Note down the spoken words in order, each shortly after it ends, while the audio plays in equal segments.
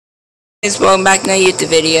Welcome back to a YouTube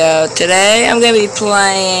video. Today I'm going to be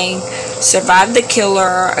playing Survive the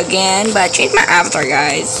Killer again, but I changed my avatar,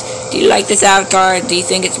 guys. Do you like this avatar? Do you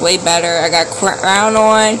think it's way better? I got crown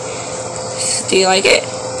on. Do you like it?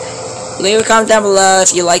 Leave a comment down below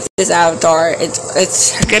if you like this avatar.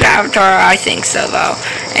 It's a good avatar, I think so though.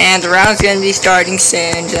 And the round's going to be starting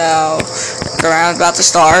soon, so the round's about to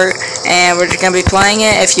start. And we're just going to be playing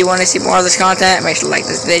it. If you want to see more of this content, make sure to like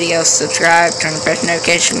this video, subscribe, turn on post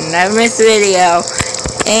notification, never miss a video.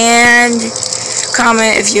 And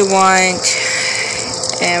comment if you want.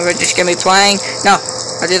 And we're just going to be playing. No,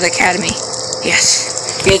 I'll do the academy. Yes.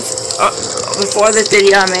 Before this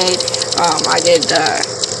video I made, I did the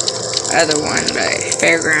other one, the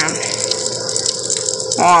fairground.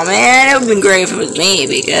 Oh man, it would have been great if it was me,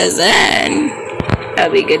 because then that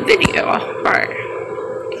would be a good video. Alright.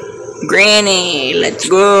 Granny, let's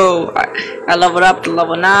go. I leveled up to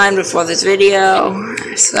level 9 before this video.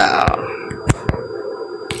 So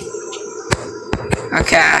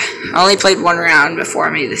okay. I only played one round before I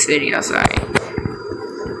made this video, so I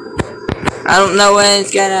don't know when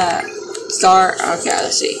it's gonna start. Okay,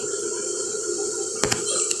 let's see.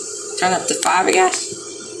 Turn up to 5, I guess.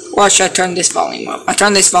 Or should I turn this volume up? I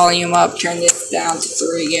turn this volume up, turn this down to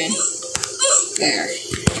 3 again. There.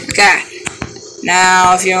 Okay.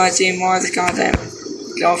 Now, if you want to see more of this content,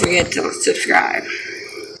 don't forget to subscribe.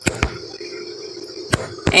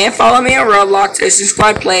 And follow me on Roblox,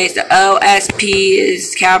 OceanSquadPlays. The OSP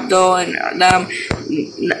is capital, and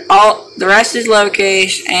all the rest is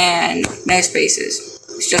lowercase and no spaces.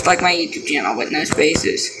 It's just like my YouTube channel with no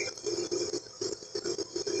spaces.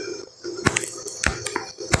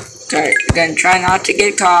 Sorry, I'm gonna try not to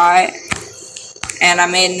get caught. And I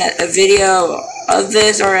made a video of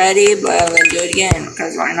this already, but I'm gonna do it again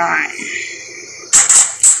because why not?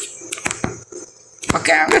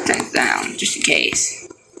 Okay, I'm gonna turn it down just in case.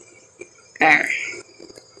 There.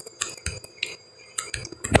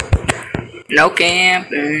 No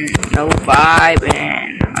camping, no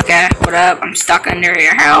vibing. Okay, what up? I'm stuck under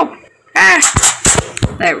your help.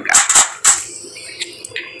 There we go.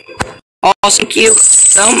 Awesome, cute,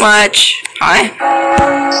 so much. Hi.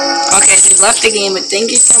 Okay, they left the game, but thank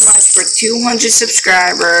you so much for 200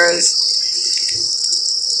 subscribers.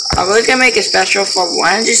 I was gonna make a special for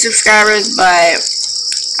 100 subscribers, but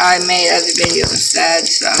I made other videos instead,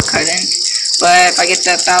 so I couldn't. But if I get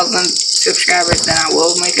to 1,000 subscribers, then I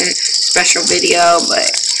will make a special video. But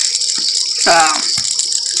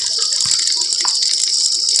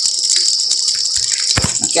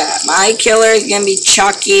okay, my killer is gonna be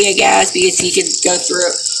Chucky, I guess, because he can go through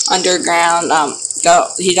underground.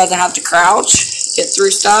 He doesn't have to crouch, get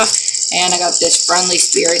through stuff. And I got this friendly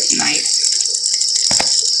spirits knife.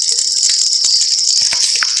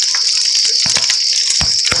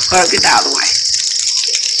 Well, get out of the way.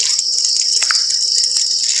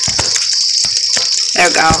 There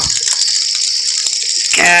we go.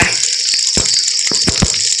 Okay.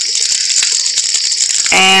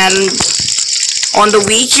 And on the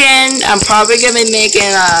weekend, I'm probably going to be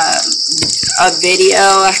making a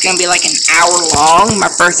video that's going to be like an hour long.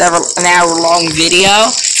 My first ever an hour long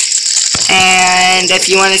video. And if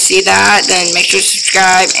you want to see that, then make sure to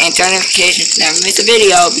subscribe and turn notifications to never miss a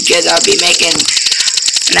video, because I'll be making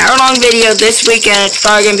an hour long video this weekend. It's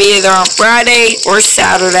probably going to be either on Friday or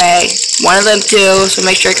Saturday. One of them two. So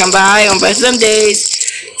make sure to come by on both of them days.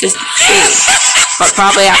 Just see. But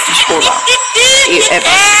probably after school though. If it's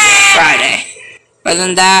Friday. Other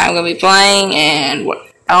than that, I'm going to be playing, and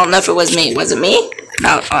I don't know if it was me. Was it me?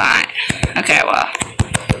 No, alright. Okay, well.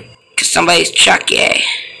 Because somebody's Chucky.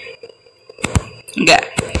 Okay.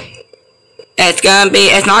 It's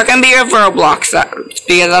not gonna be a Roblox,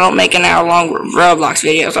 because I don't make an hour long Roblox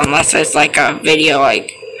videos unless it's like a video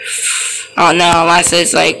like, oh no, unless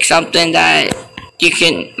it's like something that you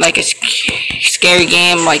can, like a scary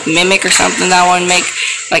game like Mimic or something that I want to make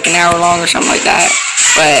like an hour long or something like that.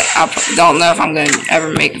 But I don't know if I'm gonna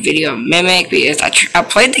ever make a video of Mimic, because I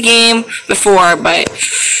played the game before, but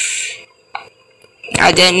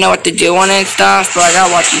I didn't know what to do on it and stuff. But I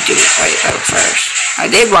gotta watch YouTubers play it though first. I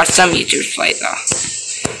did watch some YouTubers play it though.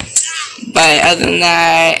 But other than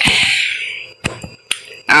that,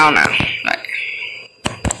 I don't know.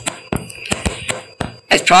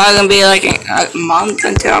 It's probably gonna be like a month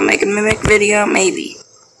until I make a Mimic video, maybe.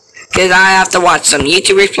 Because I have to watch some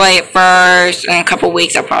YouTubers play it first. In a couple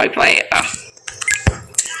weeks I'll probably play it though.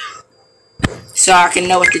 So I can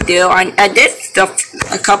know what to do. I did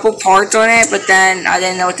a couple parts on it, but then I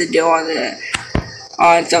didn't know what to do on the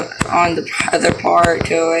other part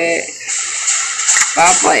to it. But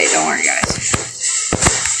I'll play it, don't worry guys.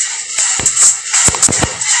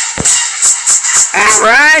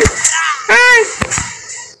 Alright.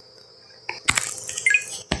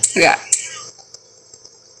 Yeah.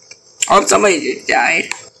 Oh, somebody just died.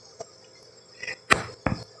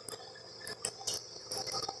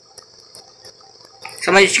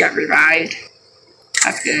 Somebody just got revived.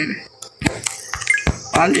 That's good.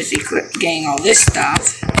 Well, I'm just getting all this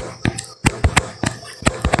stuff.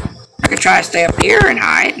 I could try to stay up here and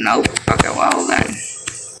hide. Nope. Okay, well then.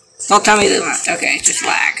 Don't tell me they left. Okay, it's just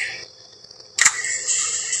lag.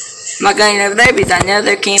 I'm not going over there because I know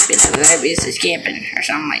they're camping over there because it's camping or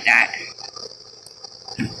something like that.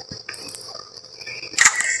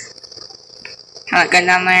 I'm not going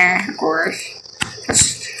down there, of course.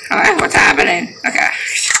 Alright, what's happening? Okay.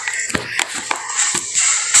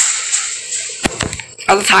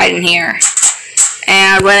 I'll just hide in here.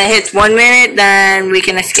 And when it hits 1 minute, then we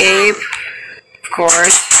can escape. Of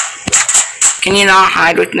course. Can you not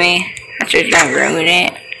hide with me? That's just gonna ruin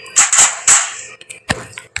it.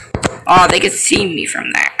 Oh, they can see me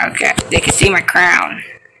from there. Okay. They can see my crown.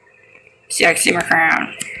 See, I can see my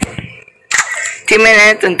crown. 2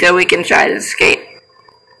 minutes until we can try to escape.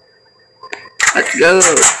 Let's go.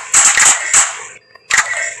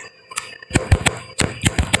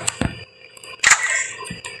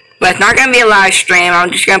 But it's not going to be a live stream.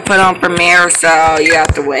 I'm just going to put on Premiere, so you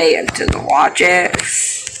have to wait until to watch it.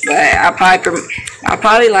 But I'll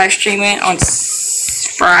probably live stream it on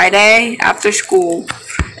Friday after school,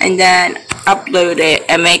 and then upload it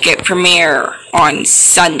and make it premiere on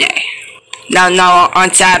Sunday. No,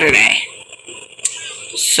 on Saturday.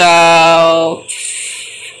 So,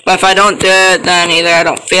 but if I don't do it, then either I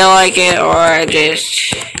don't feel like it or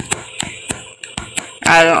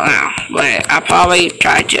I don't know, but I'll probably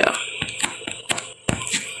try to.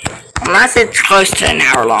 Unless it's close to an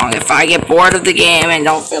hour long. If I get bored of the game and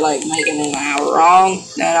don't feel like making it an hour long,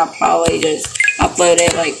 then I'll probably just upload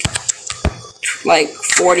it like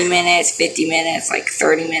 40 minutes, 50 minutes, like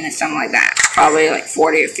 30 minutes, something like that. Probably like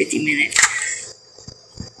 40 or 50 minutes.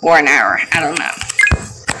 Or an hour, I don't know.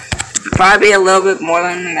 Probably a little bit more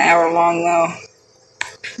than an hour long though.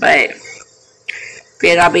 But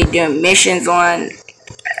I'll be doing missions on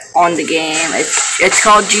the game. It's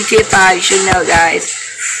called GTA 5. You should know, guys.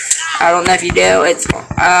 I don't know if you do.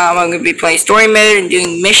 I'm going to be playing story mode and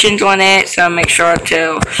doing missions on it. So make sure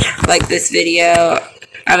to like this video.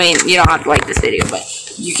 I mean, you don't have to like this video, but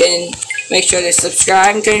you can make sure to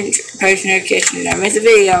subscribe and turn post notifications and never miss a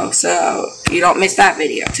video, so you don't miss that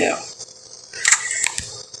video too.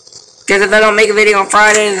 Because if I don't make a video on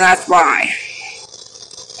Friday, then that's why.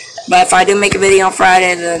 But if I do make a video on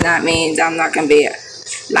Friday, then that means I'm not going to be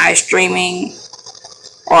live streaming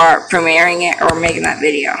or premiering it or making that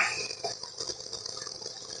video.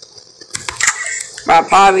 But I'll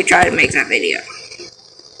probably try to make that video.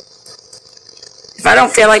 If I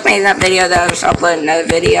don't feel like making that video, then I'll just upload another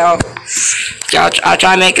video. I'll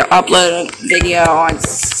try to upload a video on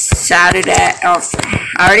Saturday. I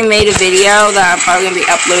already made a video that I'm probably going to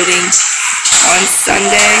be uploading on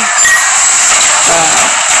Sunday.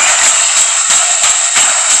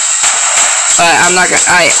 But I'm not gonna,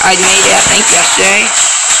 I made it, I think, yesterday.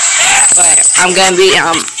 But I'm gonna be,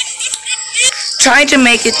 trying to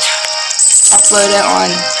make it, upload it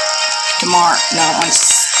on tomorrow, no, on,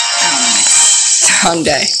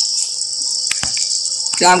 Sunday.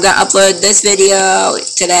 So I'm gonna upload this video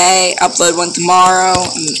today, upload one tomorrow,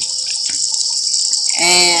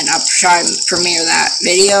 and I'll try and premiere that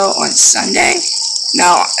video on Sunday.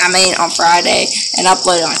 No, I mean on Friday, and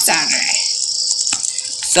upload it on Saturday.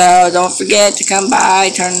 So don't forget to come by,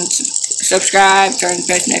 subscribe, turn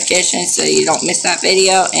post notifications so you don't miss that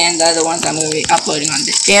video and the other ones I'm going to be uploading on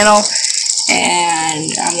this channel. And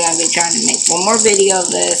I'm going to be trying to make one more video of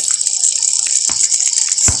this.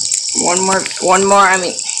 One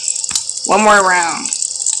more round.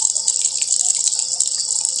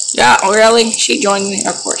 Yeah, really? She joined me?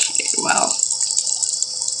 Of course she did. Well,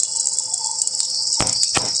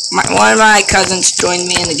 one of my cousins joined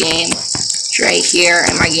me in the game. Right here,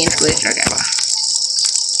 and my game's glitched. Okay, well,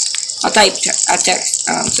 I'll text,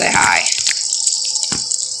 say hi.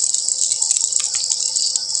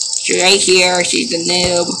 She's right here. She's the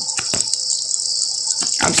noob.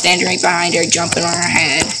 I'm standing right behind her, jumping on her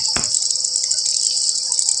head.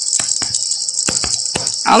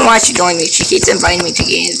 I don't know why she joined me. She keeps inviting me to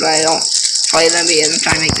games, but I don't play them because I'm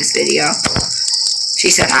trying to make this video.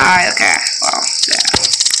 She said hi. Okay, well, yeah.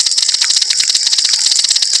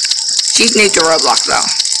 She's new to Roblox, though.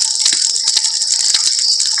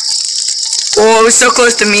 Oh, it was so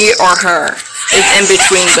close to me or her. It's in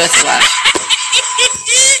between both of us.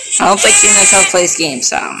 I don't think she knows how to play this game,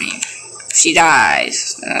 so, I mean, if she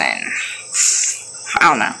dies, then, I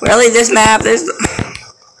don't know. Really, this map,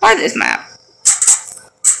 Why this map?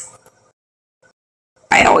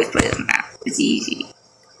 I always play this map. It's easy.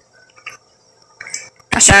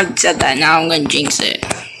 I should have said that. Now I'm gonna jinx it.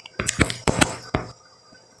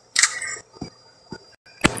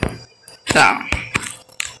 So,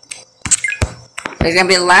 it's gonna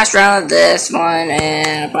be the last round of this one,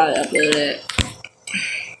 and I'll probably upload it.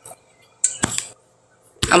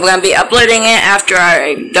 I'm gonna be uploading it after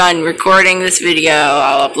I'm done recording this video.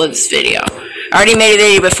 I'll upload this video. I already made a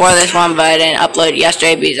video before this one, but I didn't upload it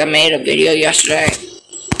yesterday because I made a video yesterday.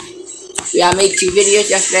 Yeah, I made 2 videos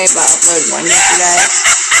yesterday, but I uploaded one yesterday.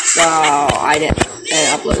 So I didn't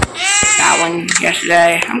upload that one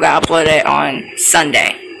yesterday. I'm gonna upload it on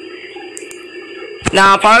Sunday. No,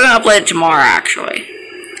 I'm probably gonna upload it tomorrow, actually.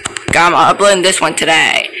 I'm uploading this one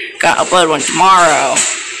today. Gotta upload one tomorrow.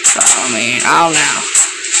 So, I mean, I don't know.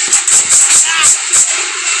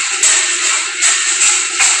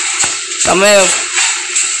 Don't move.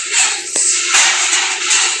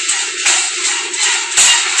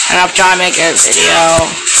 And I'm trying to make a video.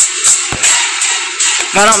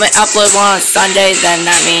 If I don't upload one on Sunday, then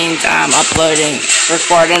that means I'm recording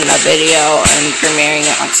a video and premiering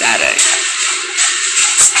it on Saturday.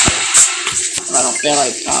 If I don't feel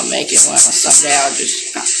like making one on Sunday, I'll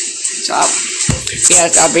just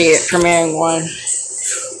I'll be premiering one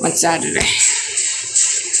on Saturday.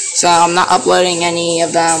 So I'm not uploading any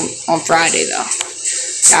of them on Friday though.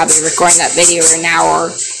 I'll be recording that video for an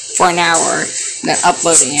hour, then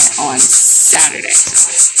uploading it on Saturday.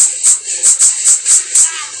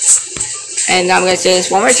 And I'm gonna say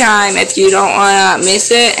this one more time: if you don't wanna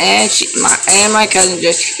miss it, and my cousin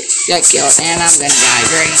just got killed, and I'm gonna die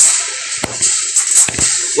very.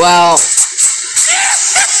 Well,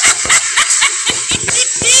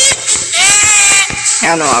 I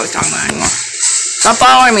don't know what I was talking about anymore. Stop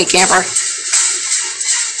following me, camper.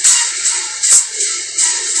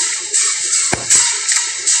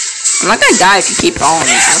 I'm not gonna die if you keep following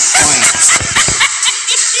me. That's the point.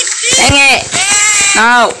 Dang it!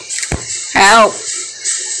 No! Help!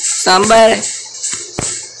 Somebody!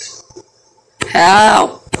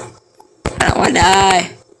 Help! I don't wanna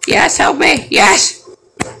die. Yes, help me! Yes!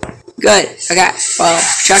 Good. I got, well,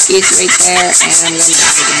 Chucky's right there, and I'm gonna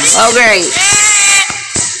die again. Oh, great!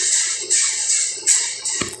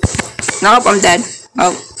 Nope, I'm dead.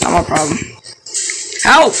 Oh, not a problem.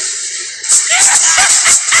 Help!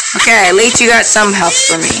 Okay, at least you got some health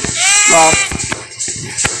for me. Well,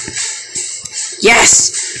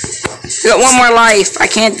 yes! I got one more life. I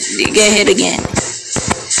can't get hit again.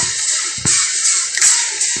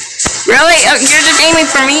 Really? Oh, you're just aiming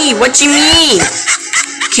for me. What you mean?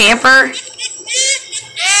 Camper?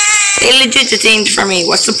 They legit just aimed for me.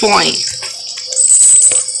 What's the point?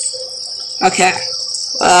 Okay.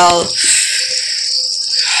 Well,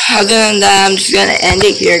 other than that, I'm just gonna end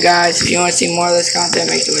it here, guys. If you want to see more of this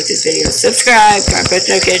content, make sure to like this video, subscribe, turn on post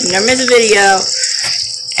notifications, never miss a video.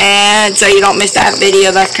 And so you don't miss that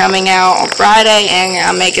video that's coming out on Friday, and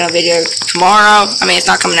I'm making a video tomorrow. I mean, it's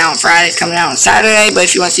not coming out on Friday, it's coming out on Saturday, but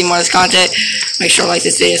if you want to see more of this content, make sure to like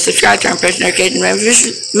this video, subscribe, turn on post notifications, never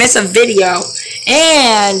miss a video,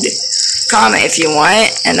 and comment if you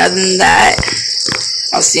want. And other than that,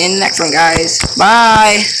 I'll see you in the next one, guys.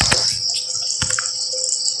 Bye!